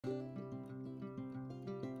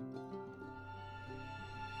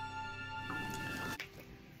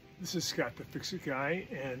This is Scott, the Fix-It Guy,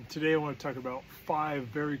 and today I want to talk about 5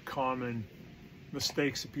 very common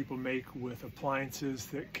mistakes that people make with appliances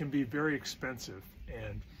that can be very expensive,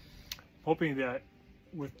 and hoping that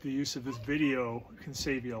with the use of this video it can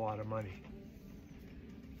save you a lot of money.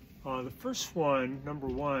 The first one, number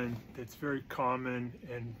one, that's very common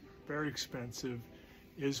and very expensive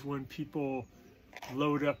is when people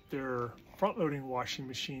load up their front-loading washing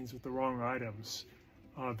machines with the wrong items.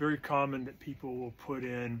 Very common that people will put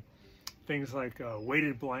in things like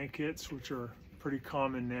weighted blankets, which are pretty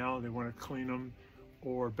common now. They want to clean them,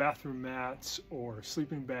 or bathroom mats, or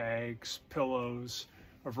sleeping bags, pillows,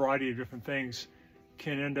 a variety of different things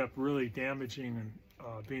can end up really damaging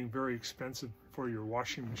and being very expensive for your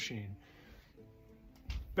washing machine.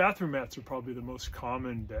 Bathroom mats are probably the most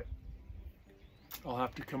common that I'll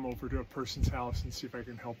have to come over to a person's house and see if I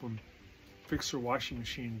can help them fix their washing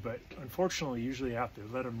machine, but unfortunately usually I have to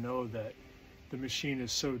let them know that the machine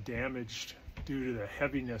is so damaged due to the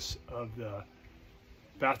heaviness of the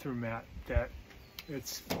bathroom mat that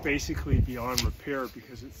it's basically beyond repair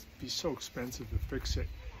because it'd be so expensive to fix it.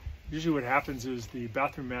 Usually what happens is the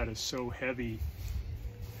bathroom mat is so heavy,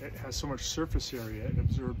 it has so much surface area, it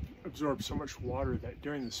absorbs so much water that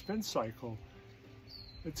during the spin cycle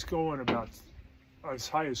it's going about as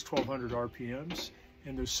high as 1200 RPMs,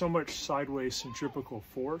 and there's so much sideways centrifugal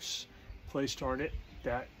force placed on it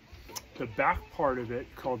that the back part of it,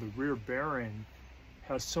 called the rear bearing,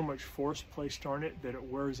 has so much force placed on it that it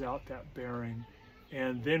wears out that bearing.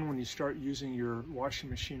 And then when you start using your washing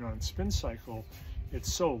machine on spin cycle,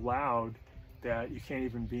 it's so loud that you can't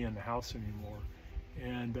even be in the house anymore.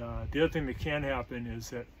 And the other thing that can happen is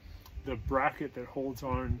that the bracket that holds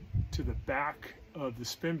on to the back of the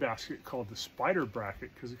spin basket, called the spider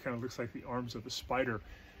bracket, because it kind of looks like the arms of a spider,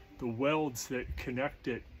 the welds that connect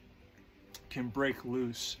it can break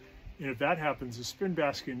loose. And if that happens, the spin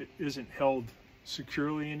basket isn't held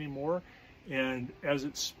securely anymore, and as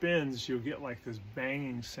it spins you'll get like this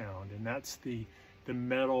banging sound, and that's the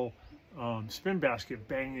metal spin basket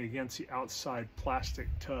banging against the outside plastic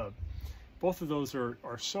tub. Both of those are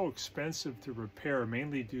so expensive to repair,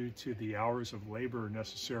 mainly due to the hours of labor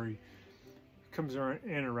necessary. It comes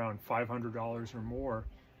in around $500 or more,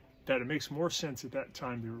 that it makes more sense at that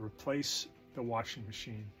time to replace the washing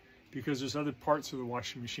machine, because there's other parts of the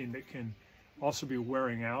washing machine that can also be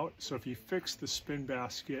wearing out. So if you fix the spin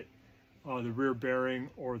basket, the rear bearing,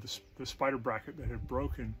 or the spider bracket that had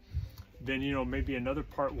broken, then maybe another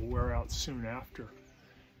part will wear out soon after.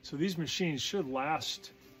 So these machines should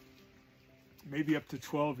last maybe up to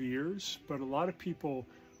 12 years, but a lot of people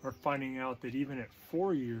are finding out that even at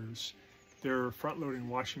 4 years, their front-loading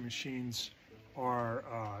washing machines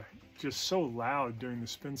are just so loud during the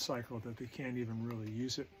spin cycle that they can't even really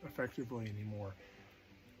use it effectively anymore.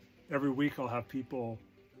 Every week I'll have people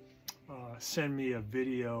send me a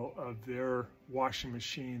video of their washing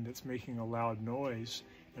machine that's making a loud noise,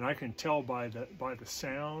 and I can tell by the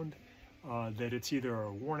sound that it's either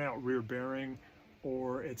a worn out rear bearing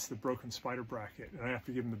or it's the broken spider bracket, and I have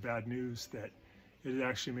to give them the bad news that it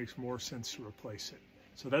actually makes more sense to replace it.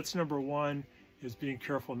 So that's number one, is being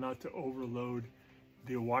careful not to overload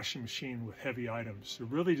the washing machine with heavy items. They're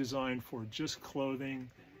really designed for just clothing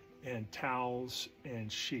and towels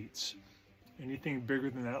and sheets. Anything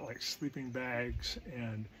bigger than that, like sleeping bags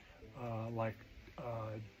and a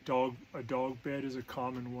dog bed is a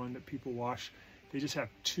common one that people wash. They just have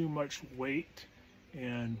too much weight,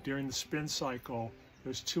 and during the spin cycle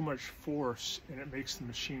there's too much force and it makes the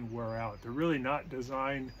machine wear out. They're really not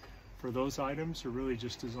designed for those items. They're really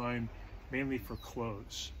just designed mainly for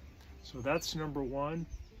clothes. So that's number one.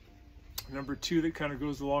 Number two, that kind of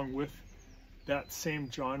goes along with that same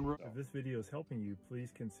genre. If this video is helping you, please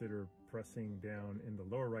consider pressing down in the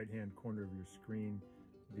lower right hand corner of your screen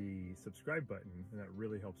the subscribe button, and that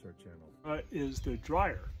really helps our channel. Is the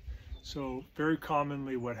dryer. So very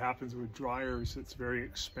commonly what happens with dryers that's very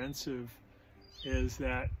expensive is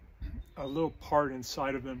that a little part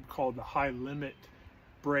inside of them called the high limit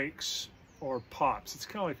breaks or pops. It's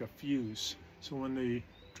kind of like a fuse. So when the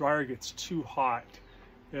dryer gets too hot,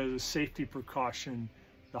 as a safety precaution,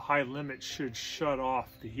 the high limit should shut off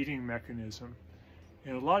the heating mechanism.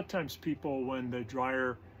 And a lot of times people, when the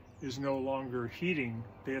dryer is no longer heating,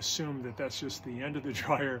 they assume that that's just the end of the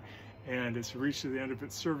dryer and it's reached the end of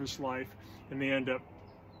its service life, and they end up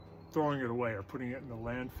throwing it away or putting it in the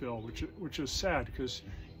landfill, which is sad, because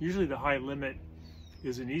usually the high limit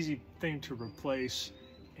is an easy thing to replace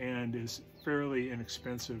and is fairly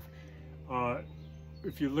inexpensive.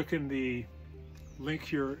 If you look in the link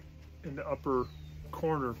here in the upper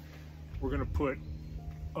corner, we're going to put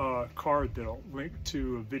a card that'll link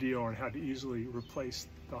to a video on how to easily replace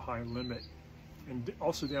the high limit. And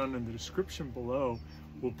also down in the description below,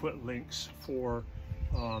 we'll put links for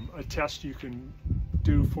a test you can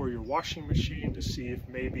do for your washing machine to see if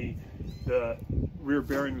maybe the rear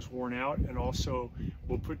bearing is worn out. And also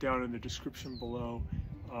we'll put down in the description below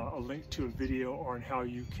a link to a video on how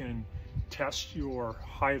you can test your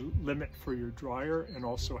high limit for your dryer and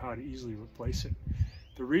also how to easily replace it.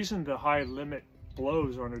 The reason the high limit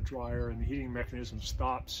blows on a dryer and the heating mechanism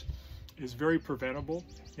stops is very preventable,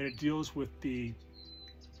 and it deals with the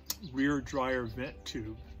rear dryer vent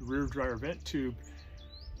tube. The rear dryer vent tube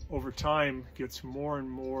over time gets more and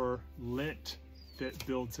more lint that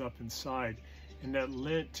builds up inside, and that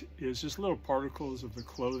lint is just little particles of the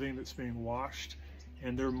clothing that's being washed,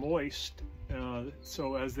 and they're moist.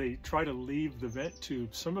 So as they try to leave the vent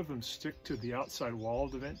tube, some of them stick to the outside wall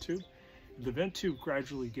of the vent tube. The vent tube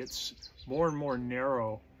gradually gets more and more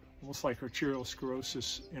narrow, almost like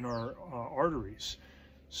arteriosclerosis in our arteries.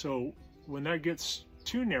 So when that gets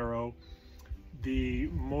too narrow, the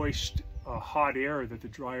moist hot air that the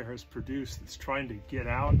dryer has produced that's trying to get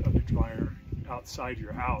out of the dryer outside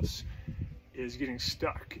your house is getting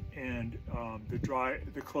stuck, and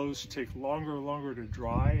the clothes take longer and longer to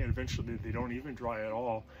dry, and eventually they don't even dry at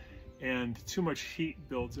all, and too much heat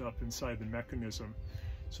builds up inside the mechanism.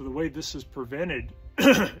 So the way this is prevented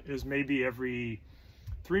is maybe every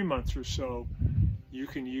 3 months or so you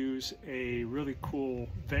can use a really cool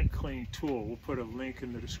vent cleaning tool. We'll put a link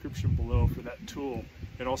in the description below for that tool,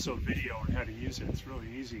 and also a video on how to use it. It's really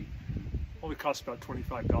easy. Only costs about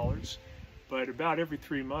 $25. But about every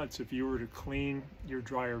 3 months, if you were to clean your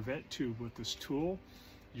dryer vent tube with this tool,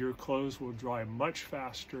 your clothes will dry much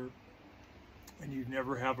faster, and you'd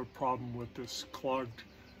never have a problem with this clogged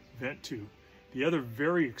vent tube. The other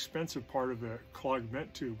very expensive part of the clogged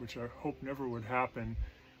vent tube, which I hope never would happen,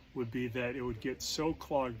 would be that it would get so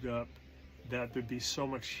clogged up that there'd be so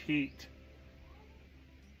much heat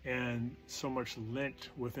and so much lint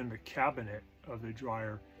within the cabinet of the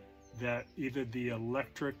dryer that either the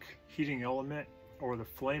electric heating element or the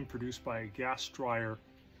flame produced by a gas dryer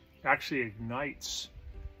actually ignites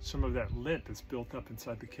some of that lint that's built up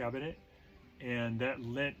inside the cabinet, and that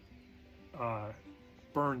lint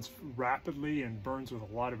burns rapidly and burns with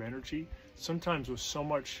a lot of energy, sometimes with so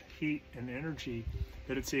much heat and energy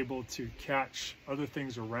that it's able to catch other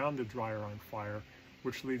things around the dryer on fire,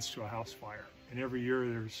 which leads to a house fire. And every year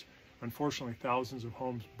there's unfortunately thousands of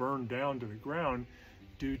homes burned down to the ground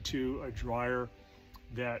due to a dryer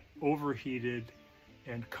that overheated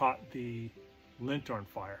and caught the lint on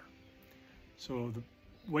fire. So the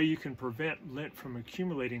way you can prevent lint from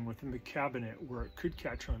accumulating within the cabinet where it could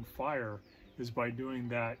catch on fire is by doing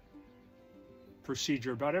that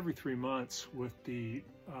procedure about every 3 months with the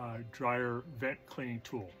dryer vent cleaning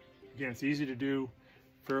tool. Again, it's easy to do,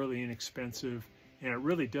 fairly inexpensive, and it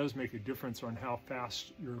really does make a difference on how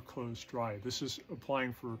fast your clothes dry. This is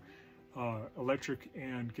applying for electric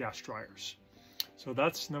and gas dryers. So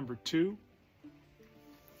that's number 2.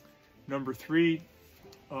 Number 3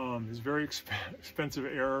 is very expensive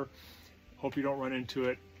error. Hope you don't run into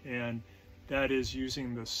it, and that is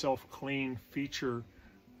using the self-clean feature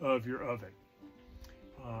of your oven.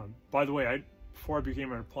 By the way, before I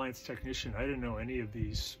became an appliance technician, I didn't know any of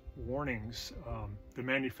these warnings. The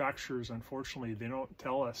manufacturers, unfortunately, they don't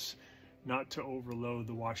tell us not to overload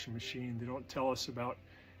the washing machine. They don't tell us about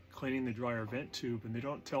cleaning the dryer vent tube, and they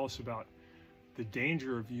don't tell us about the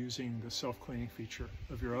danger of using the self-cleaning feature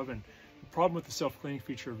of your oven. The problem with the self-cleaning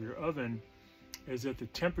feature of your oven is that the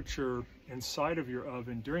temperature inside of your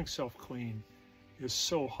oven during self-clean is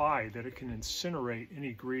so high that it can incinerate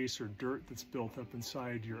any grease or dirt that's built up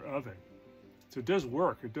inside your oven. So it does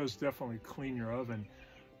work, it does definitely clean your oven,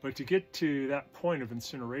 but to get to that point of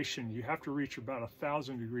incineration, you have to reach about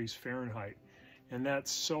 1,000 degrees Fahrenheit, and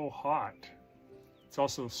that's so hot. It's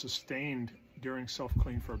also sustained during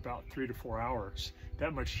self-clean for about 3 to 4 hours.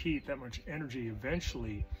 That much heat, that much energy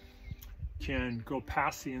eventually can go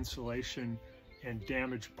past the insulation and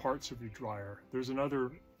damage parts of your dryer. There's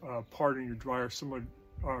another part in your dryer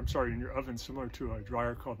in your oven similar to a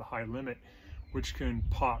dryer called the high limit, which can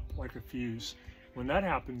pop like a fuse. When that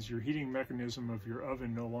happens, your heating mechanism of your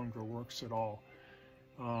oven no longer works at all.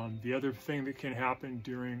 The other thing that can happen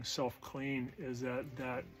during self-clean is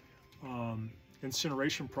that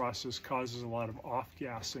incineration process causes a lot of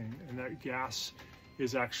off-gassing, and that gas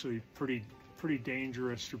is actually pretty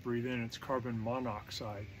dangerous to breathe in. It's carbon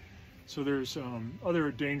monoxide. So there's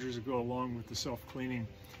other dangers that go along with the self-cleaning.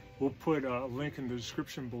 We'll put a link in the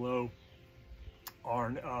description below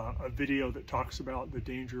on a video that talks about the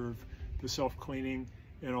danger of the self-cleaning,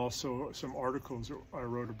 and also some articles that I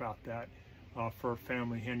wrote about that for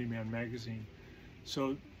Family Handyman magazine.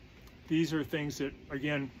 So these are things that,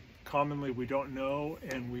 again, commonly we don't know,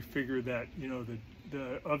 and we figure that, you know,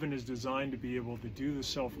 the oven is designed to be able to do the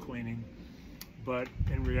self-cleaning. But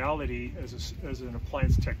in reality, as an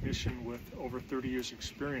appliance technician with over 30 years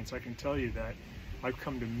experience, I can tell you that I've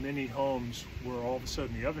come to many homes where all of a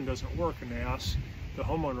sudden the oven doesn't work, and they ask the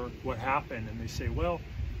homeowner what happened, and they say, well,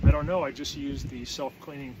 I don't know, I just used the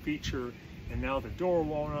self-cleaning feature and now the door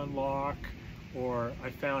won't unlock, or I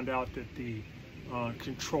found out that the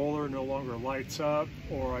controller no longer lights up,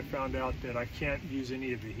 or I found out that I can't use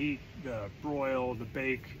any of the heat, the broil, the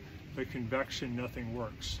bake, the convection, nothing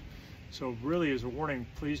works. So really, as a warning,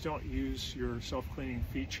 please don't use your self-cleaning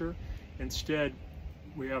feature. Instead,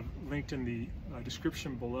 we have linked in the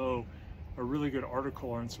description below a really good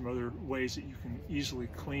article on some other ways that you can easily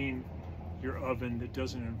clean your oven that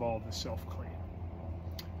doesn't involve the self-clean.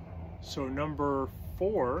 So number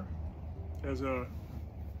 4, as a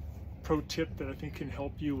pro tip that I think can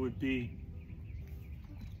help you, would be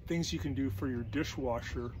things you can do for your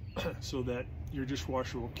dishwasher so that your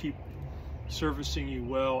dishwasher will keep servicing you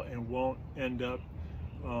well and won't end up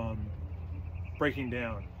breaking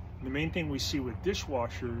down. And the main thing we see with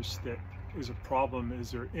dishwashers that is a problem is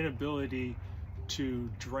their inability to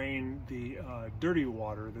drain the dirty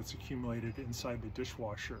water that's accumulated inside the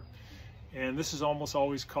dishwasher. And this is almost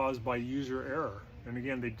always caused by user error. And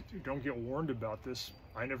again, they don't get warned about this.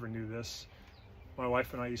 I never knew this. My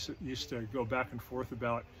wife and I used to go back and forth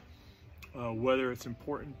about whether it's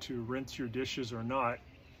important to rinse your dishes or not.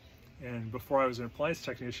 And before I was an appliance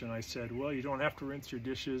technician, I said, well, you don't have to rinse your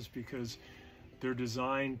dishes because they're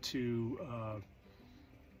designed to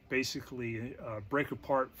basically break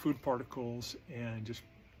apart food particles and just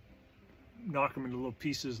knock them into little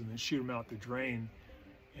pieces and then shoot them out the drain.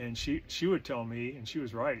 And she would tell me, and she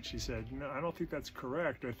was right, she said, no, I don't think that's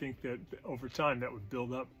correct. I think that over time that would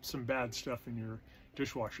build up some bad stuff in your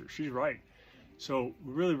dishwasher. She's right. So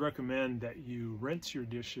we really recommend that you rinse your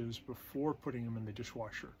dishes before putting them in the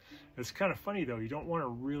dishwasher. It's kind of funny though, you don't want to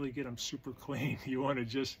really get them super clean. You want to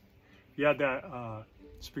just, if you had that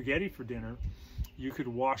spaghetti for dinner, you could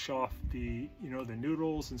wash off the, the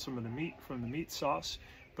noodles and some of the meat from the meat sauce,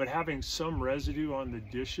 but having some residue on the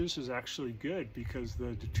dishes is actually good because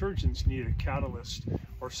the detergents need a catalyst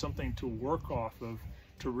or something to work off of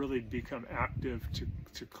to really become active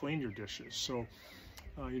to clean your dishes. So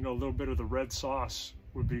a little bit of the red sauce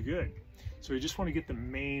would be good. So you just want to get the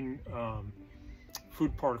main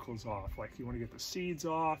food particles off. Like you want to get the seeds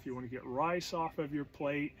off, you want to get rice off of your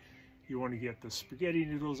plate, you want to get the spaghetti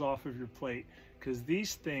noodles off of your plate, because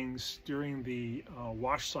these things during the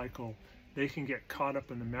wash cycle, they can get caught up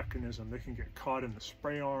in the mechanism. They can get caught in the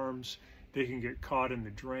spray arms, they can get caught in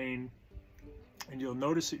the drain, and you'll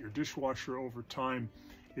notice that your dishwasher over time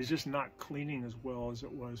is just not cleaning as well as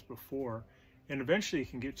it was before. And eventually it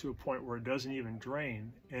can get to a point where it doesn't even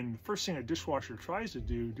drain. And the first thing a dishwasher tries to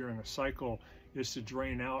do during a cycle is to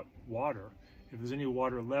drain out water. If there's any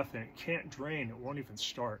water left and it can't drain, it won't even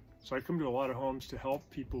start. So I come to a lot of homes to help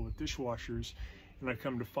people with dishwashers, and I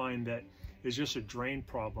come to find that it's just a drain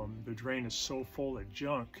problem. The drain is so full of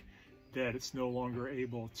junk that it's no longer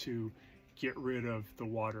able to get rid of the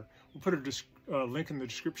water. We'll put a link in the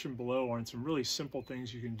description below on some really simple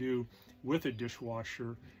things you can do with a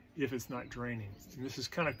dishwasher if it's not draining. And this is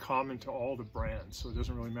kind of common to all the brands, so it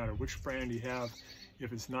doesn't really matter which brand you have.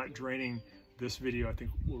 If it's not draining, this video I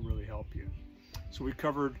think will really help you. So we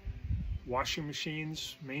covered washing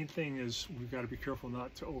machines. Main thing is we've got to be careful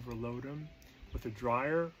not to overload them. With a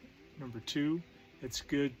dryer, number 2, it's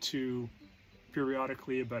good to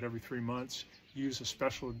periodically, about every 3 months, use a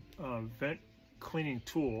special vent cleaning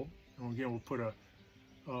tool. And again, we'll put a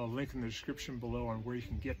link in the description below on where you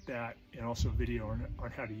can get that, and also a video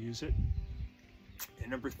on how to use it.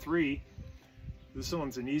 And number 3, this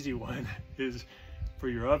one's an easy one, is for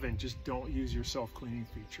your oven, just don't use your self-cleaning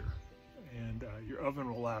feature. And your oven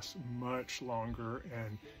will last much longer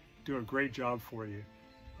and do a great job for you.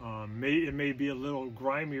 It may be a little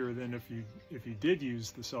grimier than if you did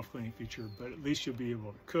use the self-cleaning feature, but at least you'll be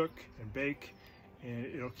able to cook and bake, and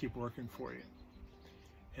it'll keep working for you.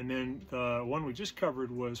 And then the one we just covered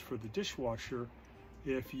was for the dishwasher.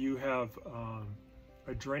 If you have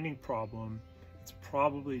a draining problem, it's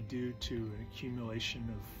probably due to an accumulation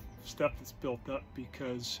of stuff that's built up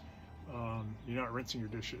because you're not rinsing your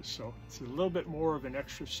dishes. So it's a little bit more of an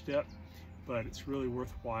extra step, but it's really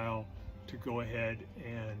worthwhile to go ahead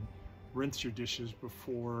and rinse your dishes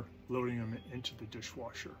before loading them into the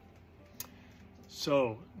dishwasher.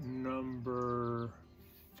 So number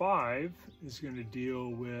 5 is going to deal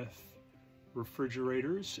with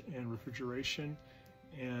refrigerators and refrigeration,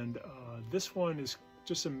 and this one is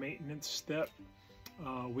just a maintenance step.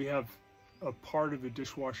 we have a part of the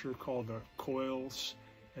dishwasher called the coils,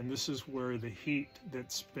 and this is where the heat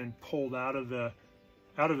that's been pulled out of the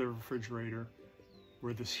refrigerator,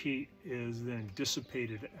 where this heat is then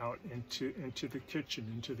dissipated out into the kitchen,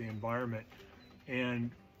 into the environment.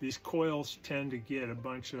 And these coils tend to get a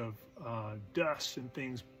bunch of dust and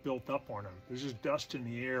things built up on them. There's just dust in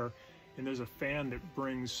the air, and there's a fan that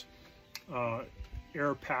brings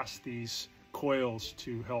air past these coils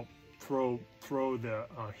to help throw the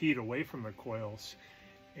heat away from the coils.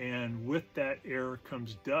 And with that air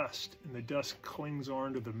comes dust, and the dust clings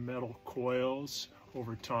onto the metal coils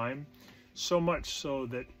over time, so much so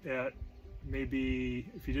that at maybe,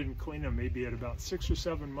 if you didn't clean them, maybe at about 6 or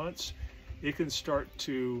 7 months, it can start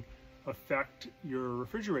to affect your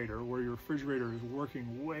refrigerator, where your refrigerator is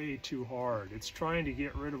working way too hard. It's trying to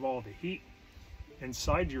get rid of all the heat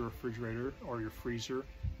inside your refrigerator or your freezer,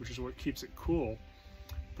 which is what keeps it cool,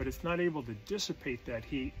 but it's not able to dissipate that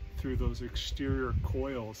heat through those exterior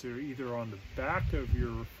coils. They're either on the back of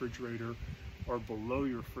your refrigerator or below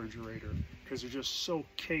your refrigerator, because they're just so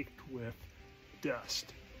caked with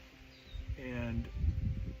dust. And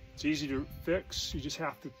it's easy to fix. You just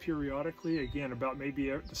have to periodically, again, about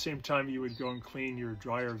maybe at the same time you would go and clean your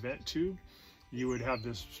dryer vent tube, you would have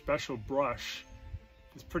this special brush.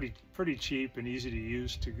 It's pretty cheap and easy to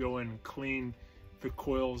use to go in and clean the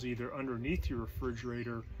coils either underneath your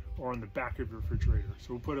refrigerator or on the back of your refrigerator.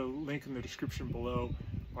 So we'll put a link in the description below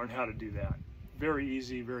on how to do that. Very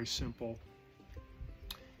easy, very simple.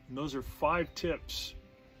 And those are 5 tips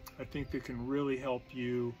I think that can really help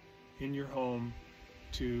you in your home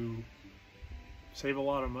to save a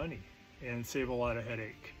lot of money and save a lot of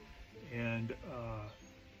headache. And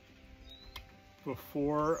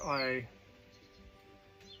before I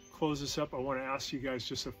close this up, I want to ask you guys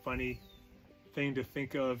just a funny thing to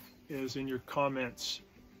think of is in your comments,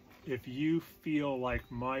 if you feel like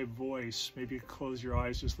my voice, maybe close your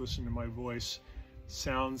eyes, just listen to my voice,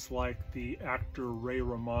 sounds like the actor Ray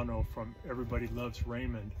Romano from Everybody Loves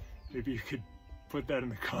Raymond, maybe you could put that in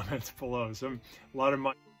the comments below. A lot of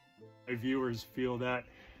my viewers feel that.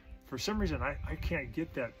 For some reason, I can't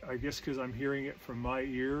get that. I guess because I'm hearing it from my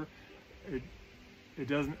ear. It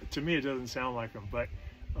doesn't, to me, it doesn't sound like them, but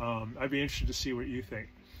I'd be interested to see what you think.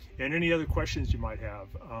 And any other questions you might have.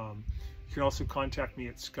 You can also contact me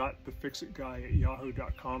at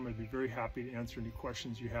scottthefixitguy@yahoo.com. I'd be very happy to answer any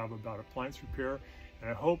questions you have about appliance repair. And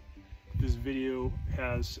I hope this video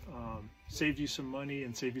has saved you some money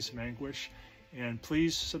and saved you some anguish. And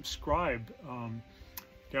please subscribe.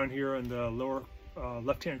 Down here in the lower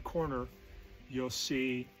left-hand corner, you'll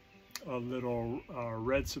see a little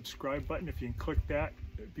red subscribe button. If you can click that,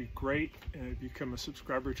 it'd be great, and become a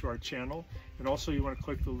subscriber to our channel. And also you want to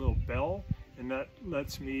click the little bell, and that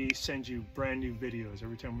lets me send you brand new videos.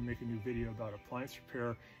 Every time we make a new video about appliance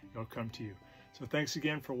repair, it'll come to you. So thanks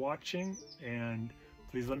again for watching, and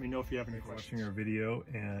please let me know if you have any questions. Watching our video,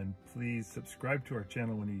 and please subscribe to our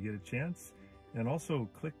channel when you get a chance, and also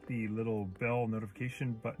click the little bell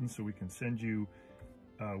notification button so we can send you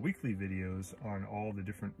weekly videos on all the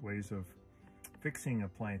different ways of fixing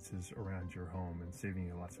appliances around your home and saving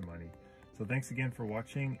you lots of money. So thanks again for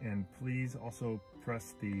watching, and please also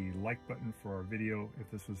press the like button for our video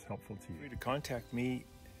if this was helpful to you. Feel free to contact me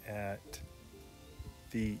at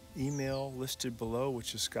the email listed below,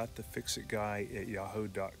 which is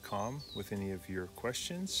scottthefixitguy@yahoo.com, with any of your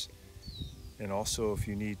questions. And also, if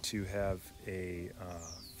you need to have a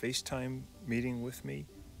FaceTime meeting with me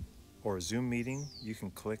or a Zoom meeting, you can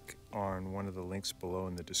click on one of the links below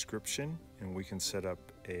in the description, and we can set up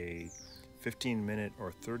a 15-minute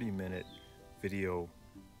or 30-minute video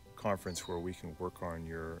conference where we can work on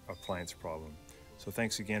your appliance problem. So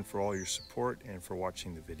thanks again for all your support and for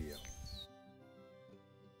watching the video.